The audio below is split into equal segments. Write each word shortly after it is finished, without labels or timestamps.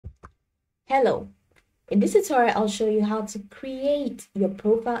Hello, in this tutorial I'll show you how to create your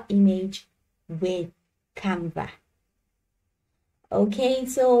profile image with Canva. Okay,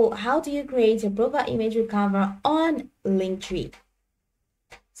 so how do you create your profile image with Canva on Linktree?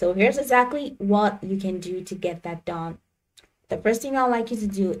 So here's exactly what you can do to get that done. The first thing I'd like you to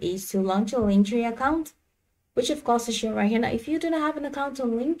do is to launch your Linktree account, which of course is shown right here. Now, if you do not have an account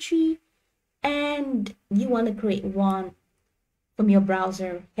on Linktree and you want to create one from your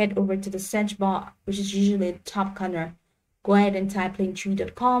browser, head over to the search bar, which is usually the top corner. Go ahead and type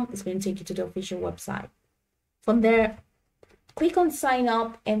linktree.com. It's going to take you to the official website. From there, click on sign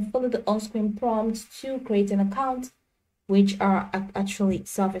up and follow the on-screen prompts to create an account, which are actually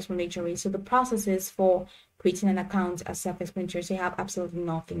self-explanatory. So the processes for creating an account are self-explanatory, so you have absolutely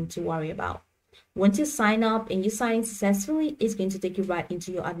nothing to worry about. Once you sign up and you sign in successfully, it's going to take you right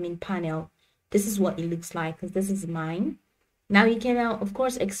into your admin panel. This is what it looks like, because this is mine. Now you can, of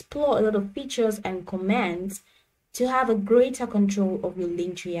course, explore a lot of features and commands to have a greater control of your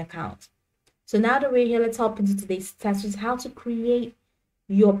Linktree account. So now that we're here, let's hop into today's test, which is how to create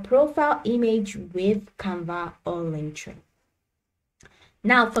your profile image with Canva on Linktree.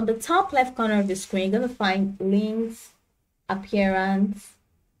 Now, from the top left corner of the screen, you're going to find links, appearance,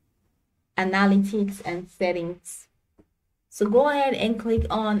 analytics, and settings. So go ahead and click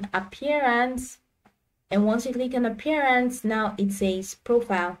on appearance. And once you click on appearance, now it says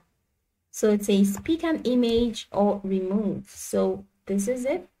profile. So it says pick an image or remove. So this is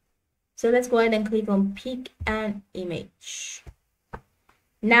it. So let's go ahead and click on pick an image.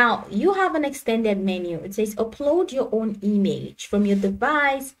 Now you have an extended menu. It says upload your own image from your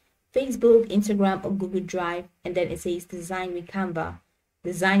device, Facebook, Instagram, or Google Drive. And then it says design with Canva.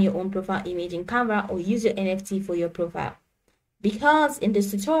 Design your own profile image in Canva or use your NFT for your profile. Because in this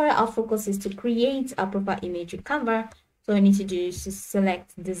tutorial, our focus is to create a profile image with Canva. So what you need to do is to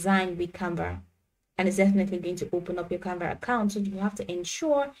select design with Canva. And it's definitely going to open up your Canva account. So you have to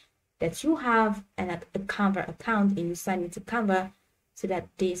ensure that you have a Canva account and you sign into Canva so that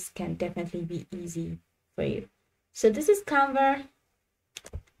this can definitely be easy for you. So this is Canva.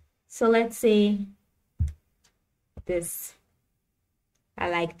 So let's say this.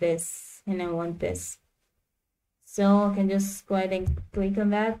 I like this and I want this. So I can just go ahead and click on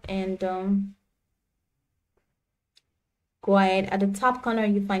that and go ahead. At the top corner,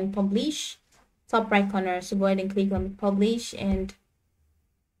 you find publish, top right corner. So go ahead and click on publish and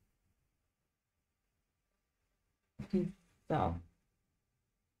so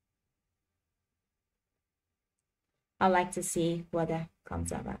I'd like to see what that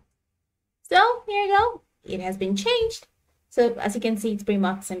comes up at. So here you go. It has been changed. So as you can see, it's pretty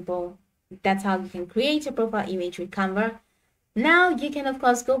much simple. That's how you can create a profile image with Canva. Now you can of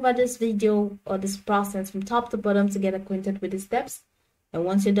course go over this video or this process from top to bottom to get acquainted with the steps. And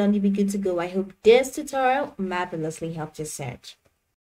once you're done, you'll be good to go. I hope this tutorial marvelously helped your search.